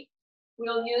free.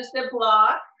 We'll use the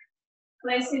block,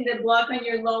 placing the block on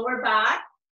your lower back.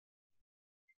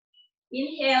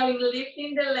 Inhaling,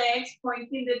 lifting the legs,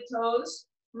 pointing the toes,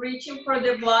 reaching for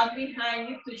the block behind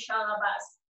you to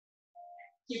Shalabhasana.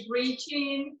 Keep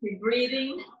reaching, keep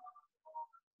breathing.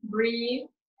 Breathe.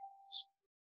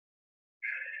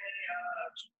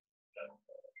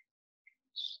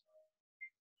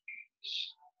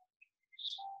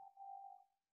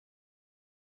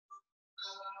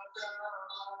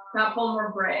 Couple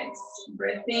more breaths.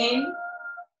 Breathe in.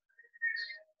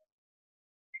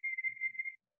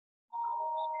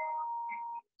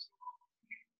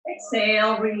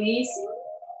 Exhale, releasing.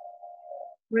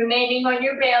 Remaining on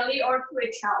your belly or to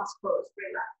a child's pose.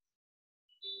 Relax.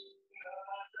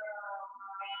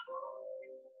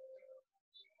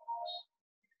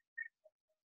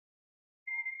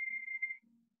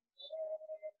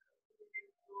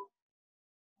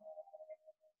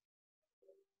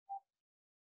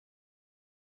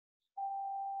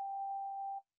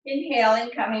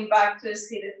 Inhaling, coming back to a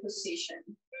seated position.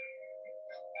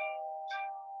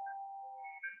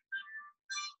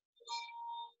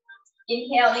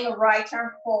 Inhaling, right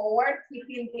arm forward,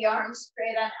 keeping the arms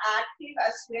straight and active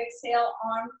as you exhale,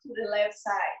 arm to the left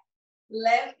side.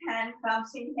 Left hand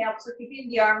comes in help, so keeping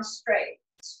the arms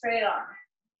straight arm.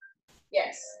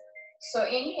 Yes. So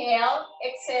inhale,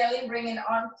 exhaling, bringing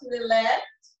arm to the left.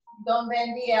 Don't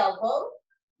bend the elbow.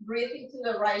 Breathe into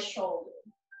the right shoulder.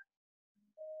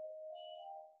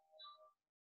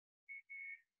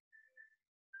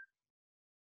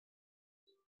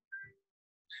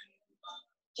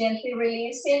 Gently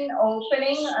releasing,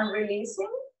 opening and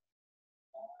releasing.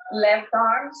 Left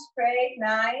arm straight,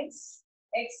 nice.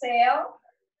 Exhale.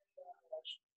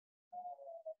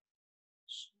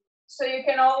 So you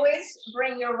can always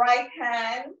bring your right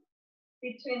hand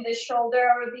between the shoulder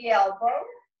or the elbow,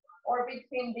 or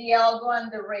between the elbow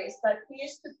and the wrist. But key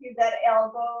is to keep that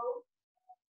elbow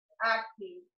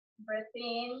active. Breathe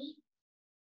in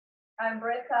and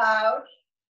breathe out.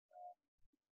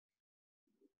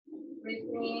 Breathe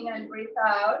in and breathe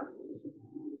out.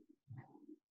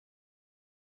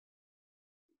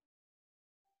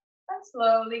 And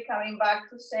slowly coming back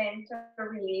to center,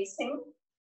 releasing.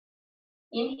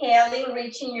 Inhaling,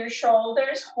 reaching your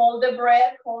shoulders. Hold the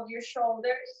breath, hold your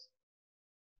shoulders.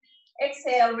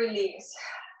 Exhale, release.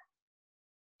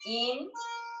 In.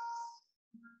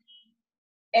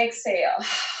 Exhale.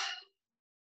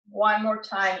 One more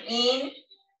time. In.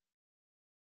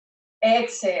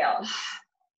 Exhale.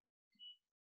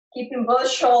 Keeping both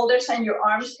shoulders and your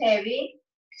arms heavy.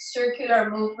 Circular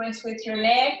movements with your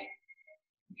neck.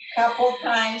 Couple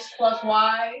times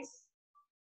clockwise.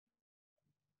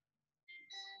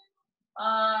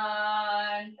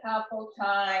 And couple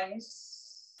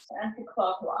times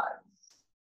anti-clockwise.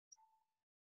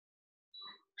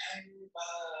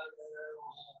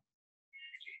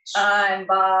 And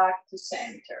back to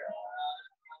center.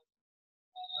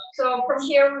 So from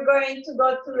here, we're going to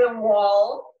go to the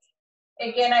wall.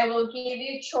 Again, I will give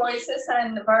you choices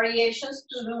and variations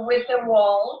to do with the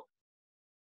wall.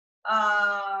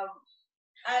 And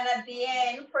at the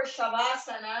end, for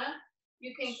Shavasana,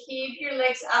 you can keep your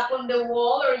legs up on the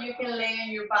wall or you can lay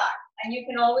on your back. And you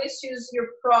can always use your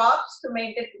props to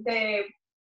make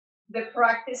the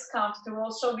practice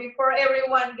comfortable. So before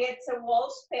everyone gets a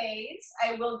wall space,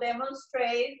 I will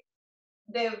demonstrate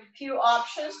the few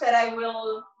options that I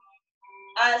will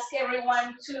ask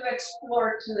everyone to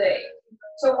explore today.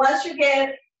 So once you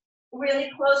get really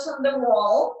close on the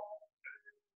wall,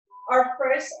 our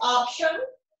first option,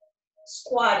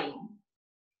 squatting.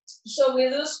 So we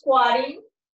do squatting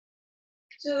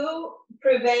to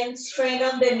prevent strain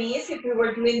on the knees. If we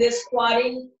were doing the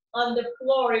squatting on the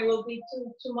floor, it will be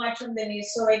too much on the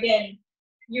knees. So again,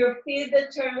 your feet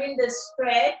determine the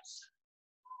stretch.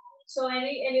 So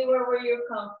anywhere where you're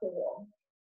comfortable.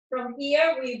 From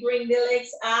here, we bring the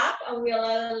legs up and we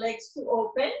allow the legs to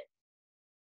open.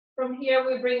 From here,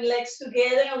 we bring legs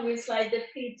together and we slide the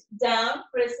feet down,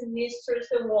 pressing knees towards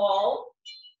the wall.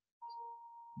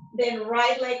 Then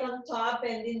right leg on top,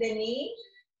 bending the knee,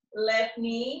 left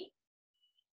knee.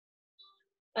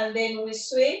 And then we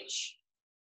switch.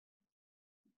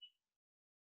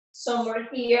 Somewhere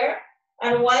here.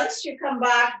 And once you come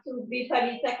back to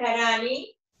Viparita Karani,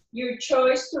 your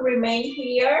choice to remain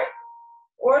here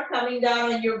or coming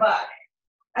down on your back.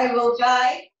 I will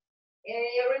guide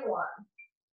everyone.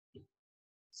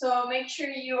 So make sure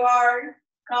you are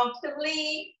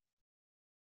comfortably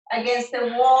against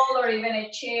the wall or even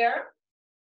a chair.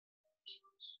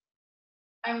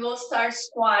 And we'll start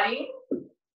squatting,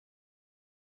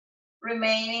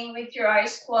 remaining with your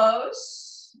eyes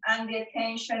closed and the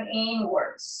attention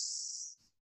inwards.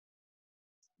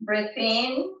 Breathe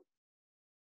in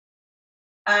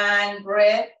and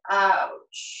breathe out.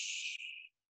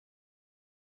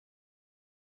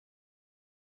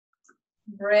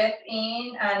 Breathe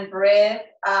in and breathe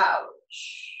out.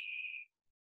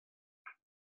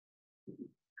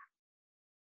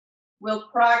 We'll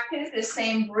practice the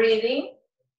same breathing.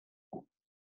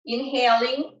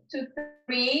 Inhaling to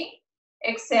 3,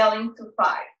 exhaling to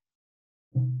 5.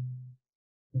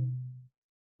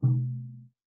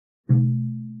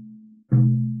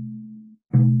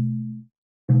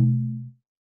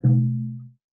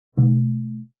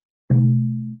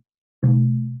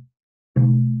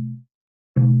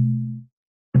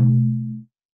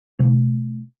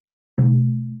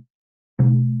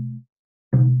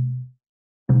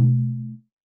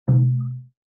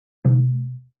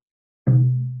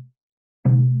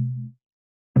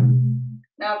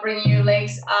 Now bring your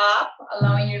legs up,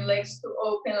 allowing your legs to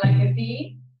open like a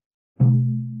V.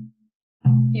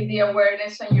 Keep the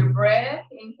awareness on your breath.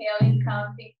 Inhaling,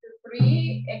 counting to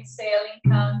 3. Exhaling,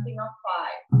 counting on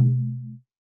 5.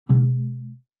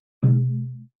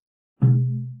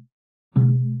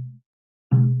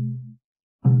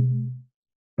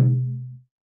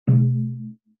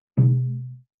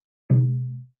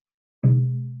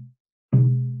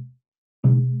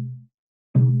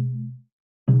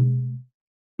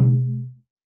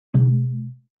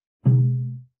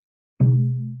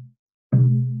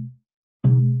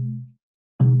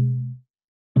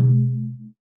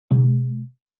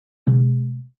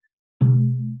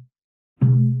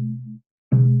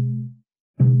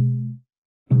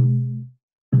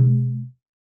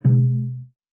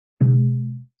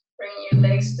 Bring your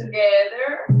legs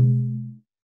together.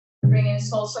 Bringing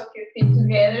soles of your feet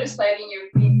together, sliding your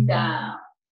feet down.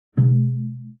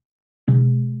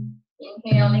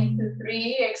 Inhaling to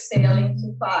 3, exhaling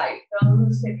to 5. Don't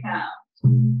lose the count.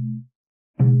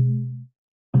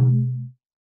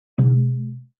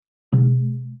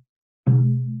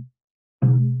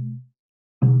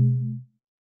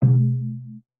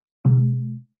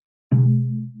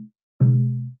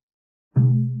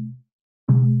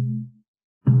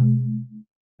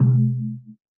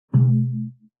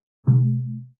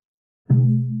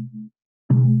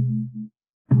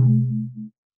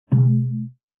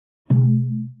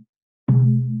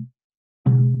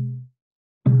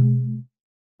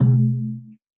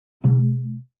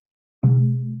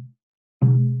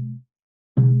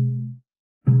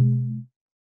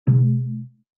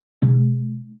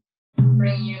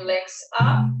 Bring your legs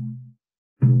up.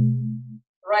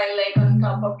 Right leg on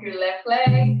top of your left leg.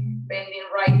 Bending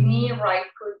right knee, right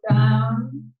foot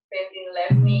down. Bending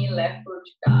left knee, left foot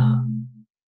down.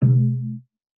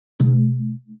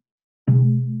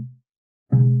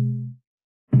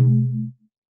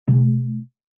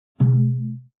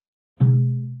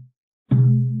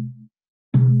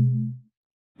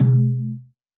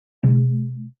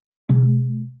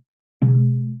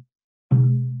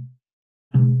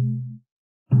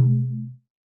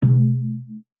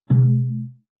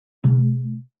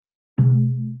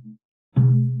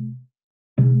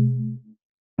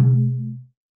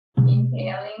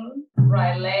 Inhaling,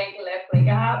 right leg, left leg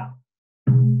up.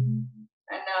 And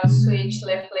now switch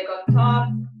left leg on top.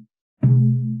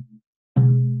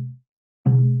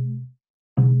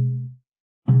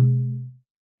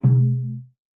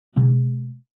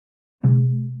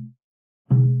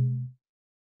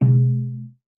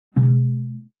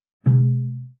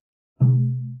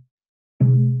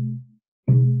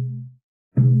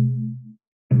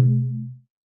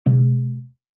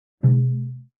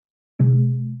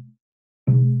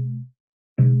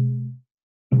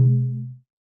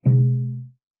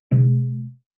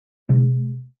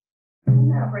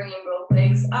 Now bringing both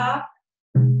legs up.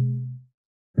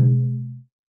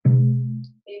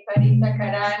 Viparita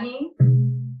Karani.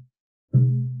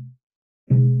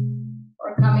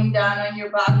 Or coming down on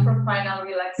your back for final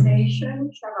relaxation,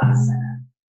 Shavasana.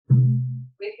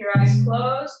 With your eyes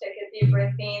closed, take a deep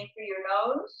breath in through your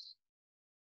nose.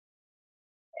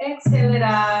 Exhale it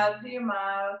out through your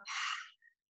mouth.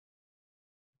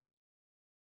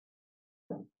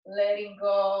 Letting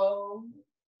go.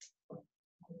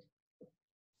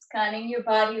 Scanning your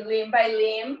body limb by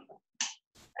limb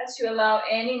as you allow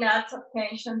any knots of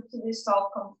tension to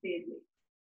dissolve completely.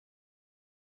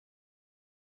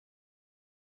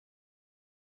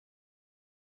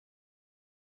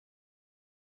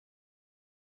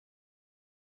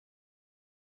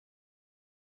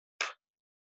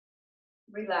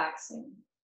 relaxing.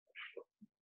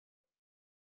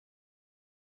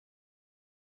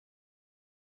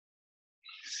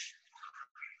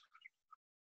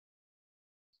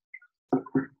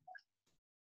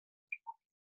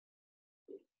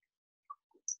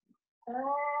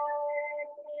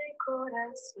 Abre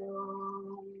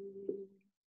corazón,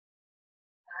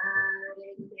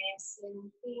 abre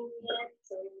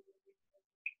sentimiento,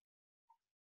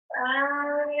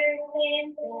 abre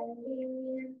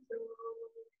entendimiento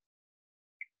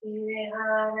y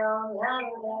dejar a un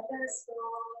lado la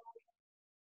razón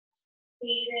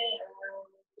y dejar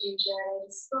brillar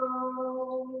el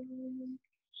sol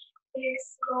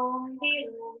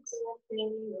escondido en tu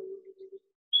interior.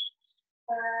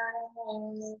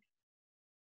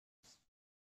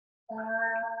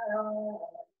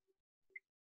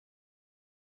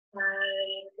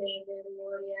 De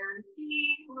memoria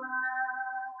antigua,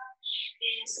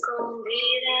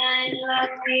 escondida en la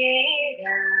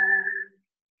tierra,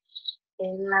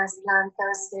 en las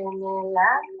plantas, en el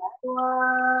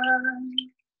agua,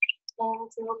 en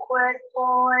tu cuerpo,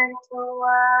 en tu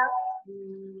alma.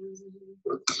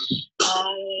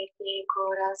 Ábrete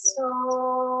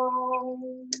corazón,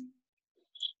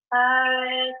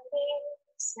 ábrete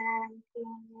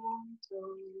sentimiento,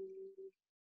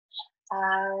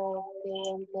 ábrete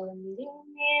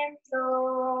entendimiento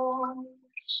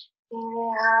y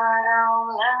dejar a un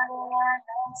lado la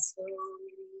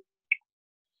razón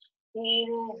y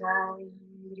dejar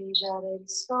brillar el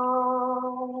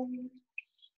sol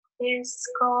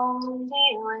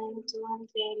escondido en tu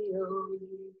interior.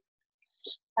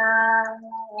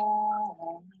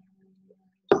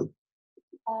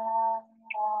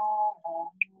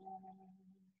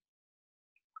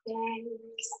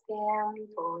 Es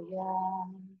tiempo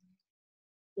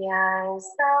ya es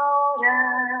hora,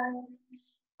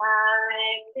 abre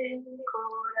el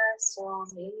corazón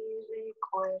y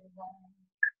recuerda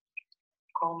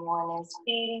como el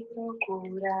espíritu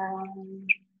cura,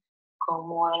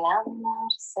 como el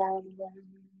amor sana,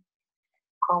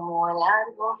 como el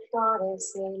árbol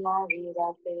florece y la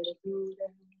vida perdura.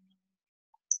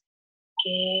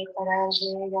 Que para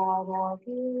llegar a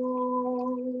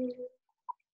Dios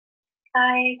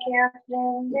hay que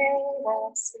aprender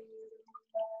a ser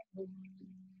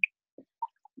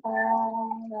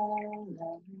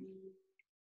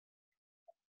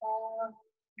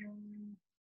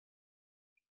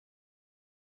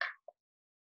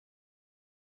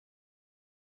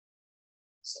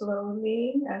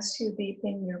Slowly, as you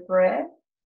deepen your breath,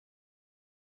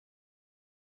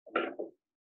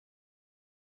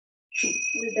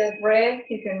 with that breath,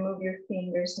 you can move your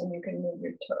fingers and you can move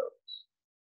your toes.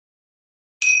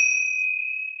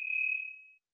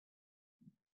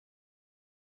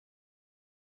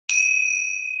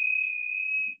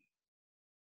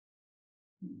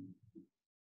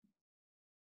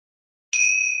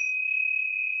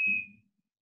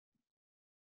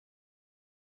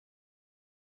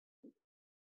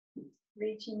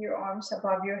 Reaching your arms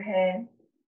above your head.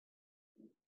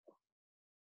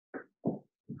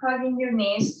 Hugging your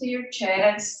knees to your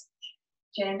chest.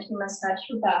 Gently massage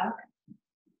your back.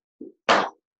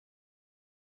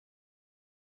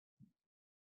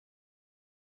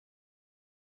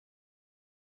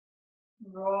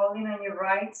 Rolling on your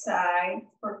right side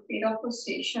for fetal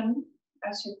position.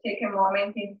 As you take a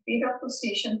moment in fetal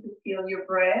position to feel your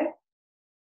breath.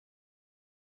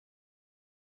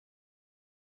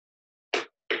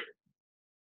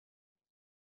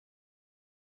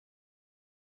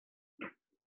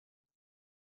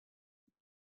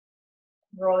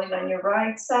 Rolling on your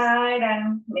right side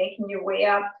and making your way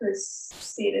up to a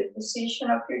seated position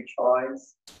of your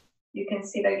choice. You can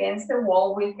sit against the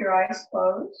wall with your eyes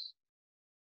closed.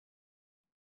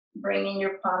 Bringing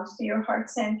your palms to your heart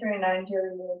center and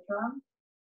anterior eardrum.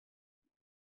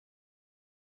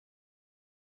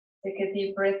 Take a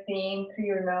deep breath in through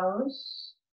your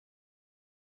nose.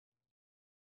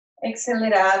 Exhale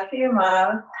it out through your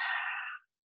mouth.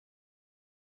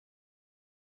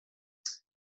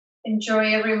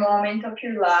 Enjoy every moment of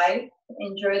your life.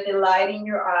 Enjoy the light in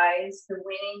your eyes, the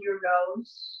wind in your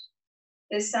nose,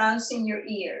 the sounds in your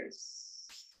ears.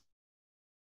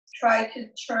 Try to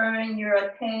turn your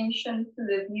attention to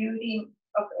the beauty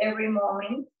of every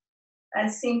moment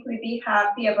and simply be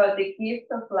happy about the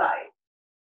gift of life.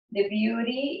 The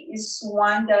beauty is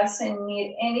one doesn't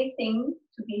need anything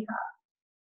to be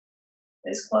happy.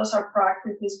 Let's close our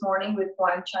practice this morning with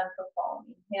one chant of Om.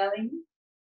 Inhaling.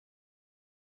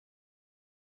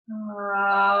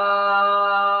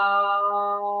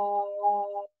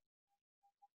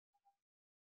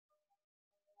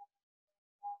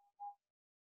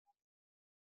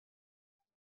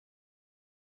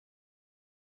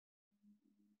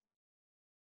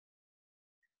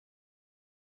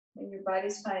 And your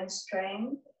body's finds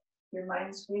strength, your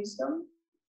mind's wisdom,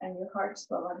 and your heart's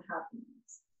love and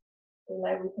happiness. The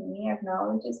light within me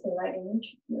acknowledges the light in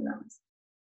each of you now.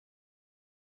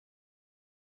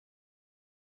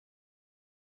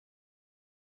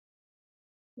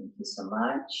 Thank you so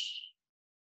much.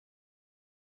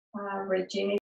 Regina